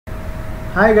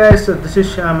Hi guys, so this is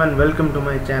Sham and welcome to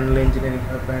my channel Engineering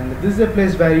Hub, and this is a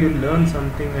place where you learn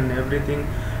something and everything.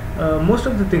 Most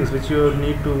of the things which you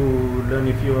need to learn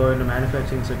if you are in the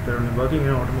manufacturing sector and working in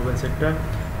an automobile sector,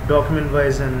 document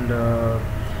wise and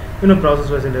process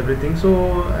wise and everything.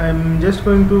 So I'm just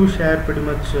going to share pretty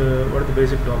much what are the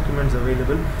basic documents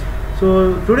available.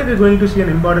 So today we're going to see an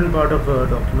important part of a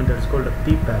document that is called a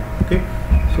PPAP. Okay,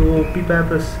 so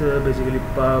PPAP is basically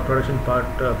production part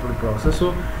for the process.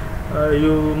 So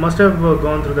you must have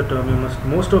gone through the term.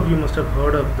 Most of you must have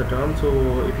heard of the term.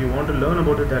 So if you want to learn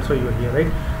about it, that's why you are here,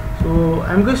 right? So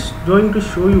I'm just going to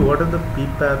show you what are the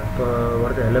PPAP,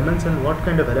 what are the elements, and what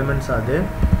kind of elements are there,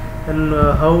 and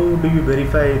how do you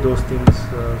verify those things.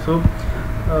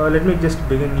 Let me just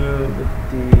begin you with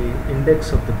the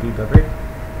index of the PPAP, right?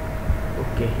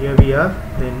 Okay, here we are,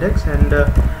 the index, and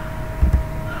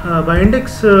by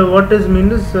index, what is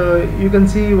mean is you can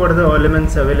see what are the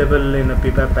elements available in a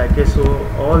PPAP package. So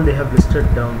all they have listed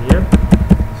down here.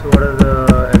 So what are the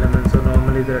elements? So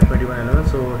normally there are 21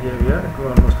 elements. So here we are,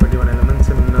 almost 21 elements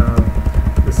in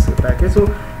this package. So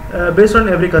based on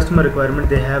every customer requirement,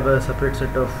 they have a separate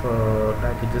set of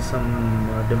packages. Some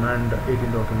demand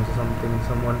 18 documents or something.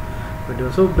 Someone.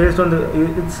 So based on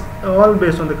it's all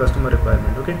based on the customer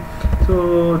requirement. Okay,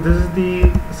 so this is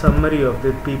the summary of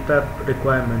the PPAP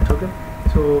requirements. Okay,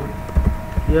 so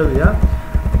here we are.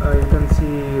 You can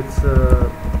see it's so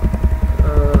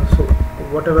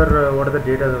whatever what are the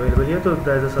data available here. So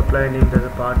there's a supply name, there's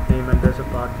a part name, and there's a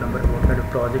part number, and what kind of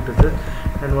project is it,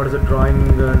 and what is the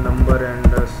drawing number, and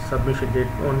submission date,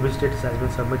 on which date it has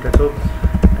been submitted. So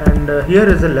and here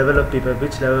is the level of PPAP,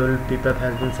 which level PPAP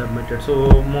has been submitted.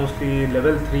 So mostly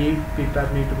level 3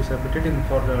 PPAP need to be submitted in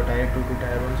for the tier 2 to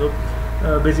tier 1. So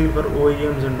basically for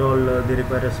OEMs and all, they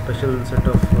require a special set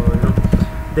of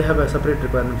they have a separate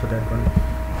requirement for that one.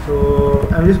 So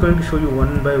I'm just going to show you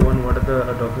one by one what are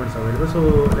the documents available. So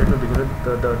let me begin with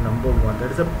the number 1,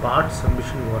 that is a part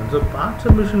submission warrant. So part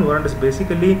submission warrant is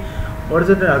basically what is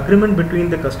it, the agreement between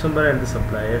the customer and the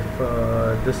supplier. If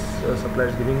this supplier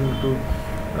is giving to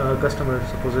customer,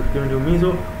 suppose it's given to me,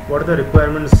 so what are the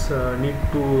requirements need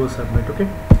to submit. Okay,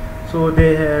 so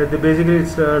they basically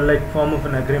it's like form of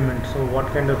an agreement. So what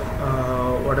kind of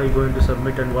what are you going to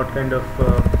submit, and what kind of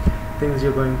things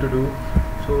you're going to do.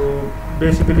 So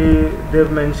basically they've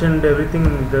mentioned everything,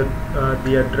 that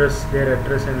the address, their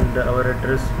address, and our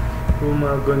address, whom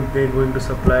they're going to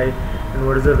supply, and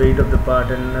what is the weight of the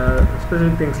part, and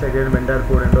specific things like that, vendor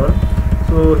code and all.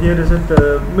 So here is it,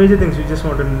 major things you just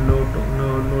want to know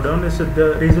down is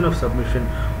the reason of submission.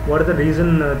 What are the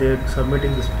reason they are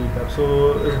submitting this PPAP?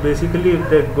 So it's basically if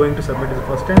they're going to submit it the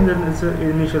first time, then it's an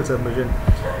initial submission.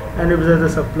 And if there's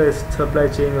a supply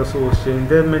chain or source chain,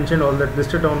 they mentioned all that,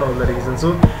 listed down all the reasons.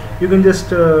 So you can just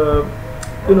for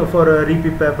a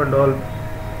re-PPAP and all,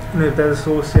 if there's a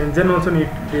source change, then also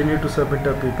they need to submit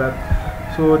a PPAP.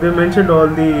 So they mentioned all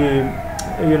the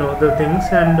the things,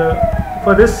 and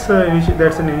for this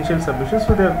that's an initial submission.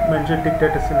 So they have mentioned that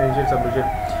as an initial submission.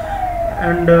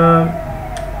 And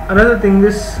another thing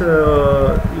is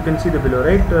you can see the below,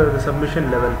 right, the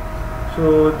submission level.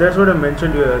 So that's what I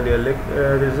mentioned you earlier, like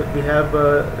we have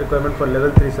a requirement for level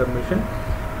 3 submission.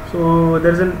 So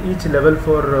there is an each level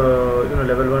for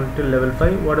level 1 till level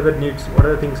 5. What are the needs, what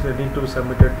are the things that need to be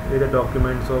submitted, either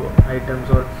documents or items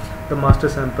or the master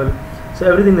sample. So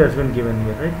everything that's been given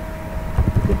here, right?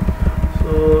 Okay.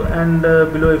 So and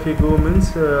below, if you go,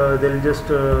 means they'll just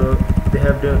they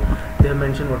have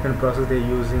mentioned what kind of process they're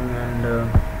using, and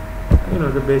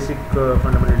the basic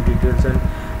fundamental details. And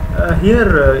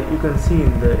here you can see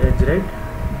in the edge, right,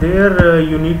 there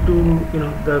you need to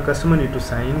the customer need to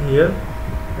sign here,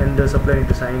 and the supplier need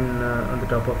to sign on the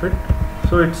top of it.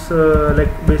 So it's like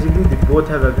basically they both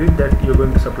have agreed that you're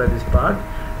going to supply this part,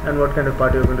 and what kind of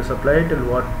part you're going to supply, till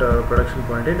what production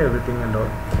point, and everything and all.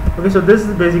 Okay, so this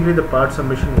is basically the part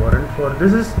submission warrant. For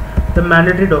this is the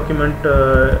mandatory document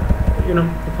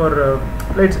for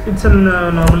it's an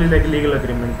normally like legal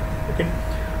agreement. Okay,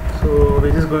 so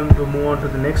we're just going to move on to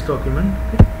the next document.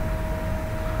 Okay.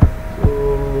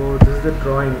 So this is the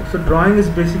drawing. So drawing is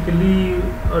basically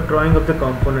a drawing of the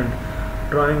component,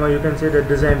 drawing, or you can say the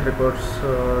design records.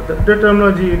 The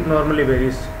terminology normally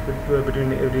varies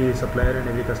between every supplier and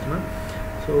every customer.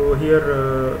 So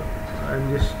here I'm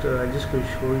just going to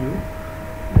show you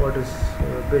what is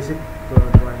basic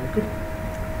drawing. Okay,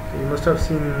 so you must have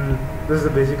seen this is the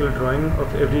basic drawing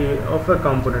of a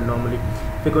component. Normally,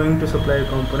 if you're going to supply a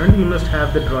component, you must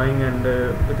have the drawing and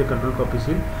with the control copy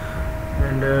seal,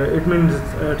 and it means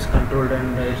it's controlled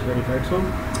and it's verified. So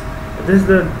this is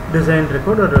the design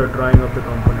record or drawing of the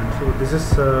component. So this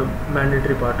is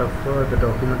mandatory part of the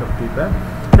document of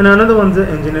PPAP. And another one's the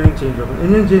engineering change document.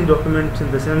 Engineering change documents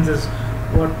in the sense is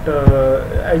what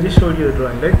I just showed you the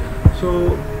drawing, right?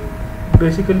 So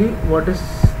basically what is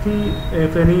the,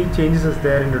 if any changes is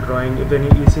there in the drawing, if any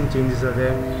ECN changes are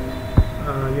there,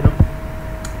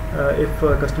 if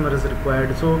a customer is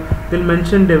required, so they'll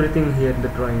mention everything here in the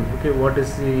drawing. Okay, what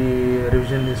is the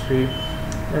revision history,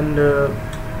 and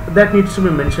that needs to be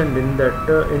mentioned in that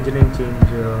engineering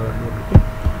change note. Okay,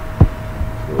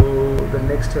 so the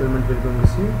next element we're going to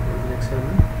see is the next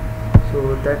element.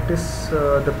 So that is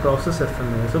the process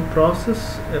FMEA. So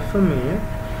process FMEA,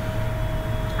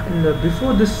 and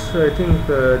before this, I think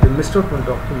the missed out one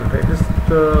document, right? This is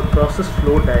the process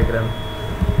flow diagram.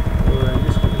 So I'm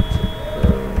just going to check.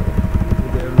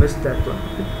 They have missed that one.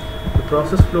 Okay. The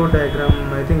process flow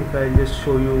diagram, I think I'll just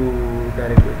show you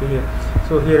directly. Okay, here.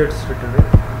 So here it's written,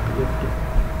 right?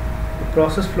 The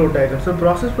process flow diagram. So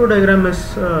process flow diagram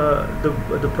is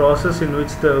the process in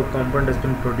which the component has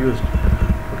been produced.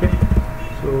 Okay.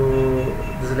 So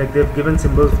this is like they've given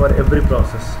symbols for every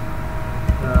process.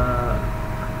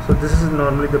 So this is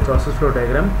normally the process flow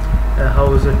diagram.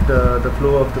 How is it the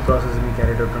flow of the process being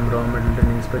carried out from raw material to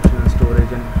inspection and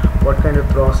storage, and what kind of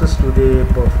process do they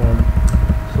perform.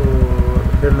 So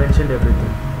they mentioned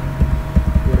everything.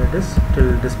 Here it is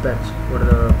till dispatch. What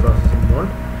are the process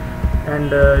involved,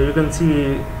 and you can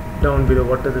see down below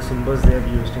what are the symbols they have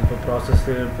used. For process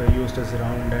they have used as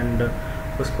round, and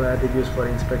for square they used for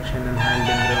inspection and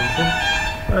handling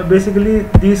round. Basically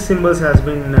these symbols has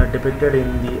been depicted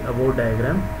in the above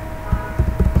diagram.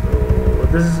 So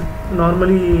this is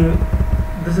normally,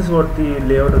 this is what the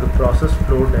layout of the process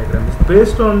flow diagram is.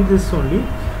 Based on this only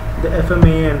the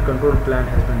FMEA and control plan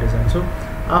has been designed. So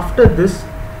after this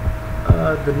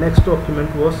the next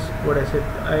document was what I said,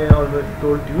 I already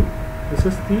told you, this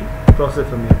is the process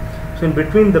FMEA. So in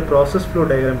between the process flow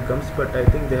diagram comes, but I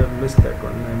think they have missed that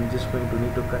one. I'm just going to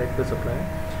need to correct the supplier,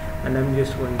 and I'm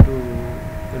just going to,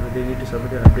 they need to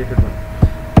submit an updated one.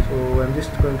 So I'm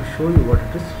just going to show you what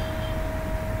it is.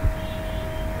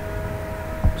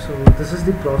 So this is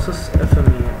the process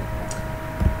FMEA.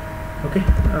 Okay,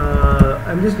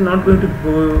 I'm just not going to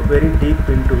go very deep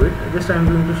into it. Just I'm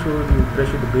going to show you,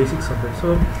 brush with the basics of it.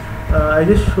 So I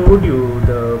just showed you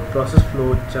the process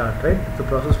flow chart, right? The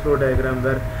process flow diagram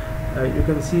where you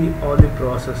can see all the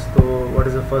process. So what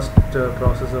is the first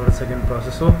process or the second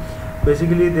process? So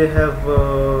basically they have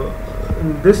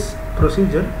in this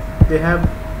procedure they have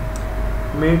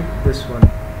made this one.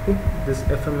 Okay, this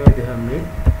FMEA they have made.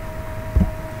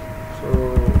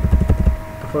 So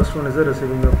the first one is the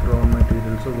receiving of raw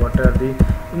material. So what are the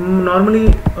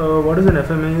normally what is an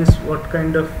FMEA is what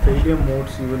kind of failure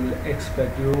modes you will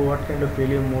expect, what kind of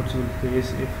failure modes you will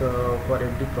face if for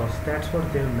every process. That's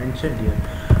what they have mentioned here.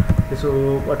 Okay,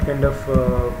 so what kind of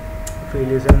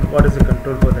failures and what is the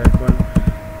control for that one,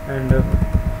 and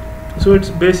so it's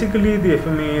basically the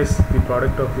FMEA is the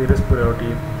product of the risk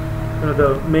priority.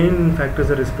 The main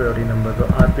factors are risk priority number, the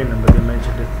RPN number they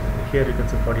mentioned it. Here you can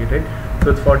see 48, right?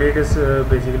 So 48 is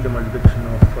basically the multiplication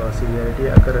of severity,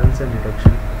 occurrence and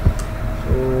detection.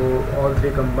 So all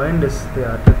three combined is the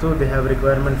RPN. So they have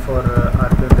requirement for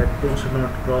RPN that they should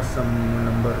not cross some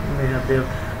number. They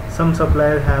have some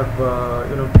suppliers have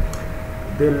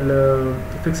they'll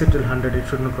fix it till 100. It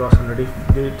should not cross 100.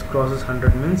 If it crosses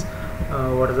 100 means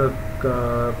what is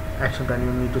the action plan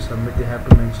you need to submit, they have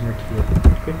to mention it here.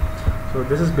 Okay, so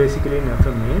this is basically an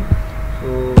FMEA.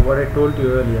 So what I told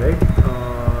you earlier, right?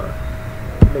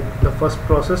 Like the first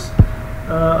process,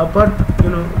 apart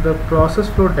the process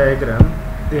flow diagram,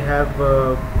 they have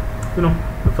the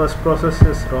first process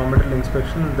is raw material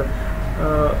inspection. The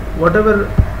whatever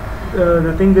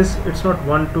the thing is, it's not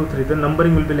 1, 2, 3. The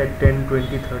numbering will be like 10,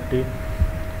 20, 30.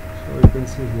 So you can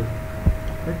see here,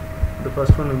 right? The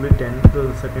first one will be 10.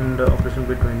 The second operation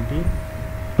will be 20.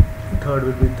 Third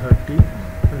will be 30,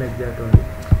 like that only.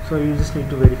 So you just need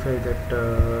to verify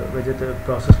that whether the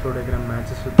process flow diagram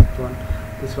matches with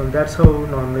this one. That's how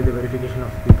normally the verification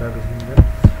of PPAP is being done.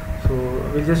 So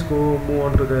we'll just move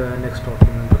on to the next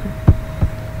document. Okay.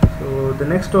 So the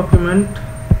next document,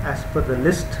 as per the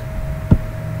list,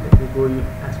 let me go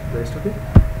as per the list. Okay.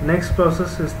 Next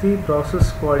process is the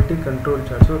process quality control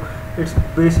chart. So it's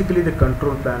basically the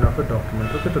control plan of a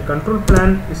document. Okay. The control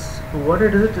plan is what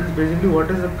it is. It is basically what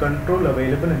is the control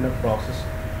available in the process.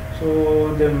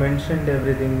 So they mentioned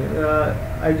everything.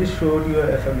 I just showed you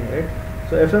a FMEA, right?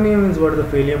 So FMEA means what are the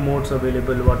failure modes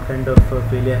available, what kind of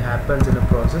failure happens in a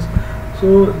process.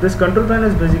 So this control plan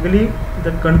is basically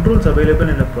the controls available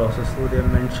in a process. So they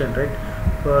have mentioned, right?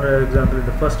 For example,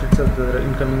 the first itself, the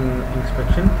incoming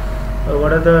inspection.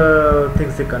 What are the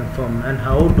things they confirm and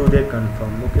how do they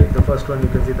confirm? Okay, the first one you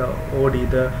can see the OD,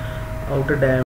 the outer diameter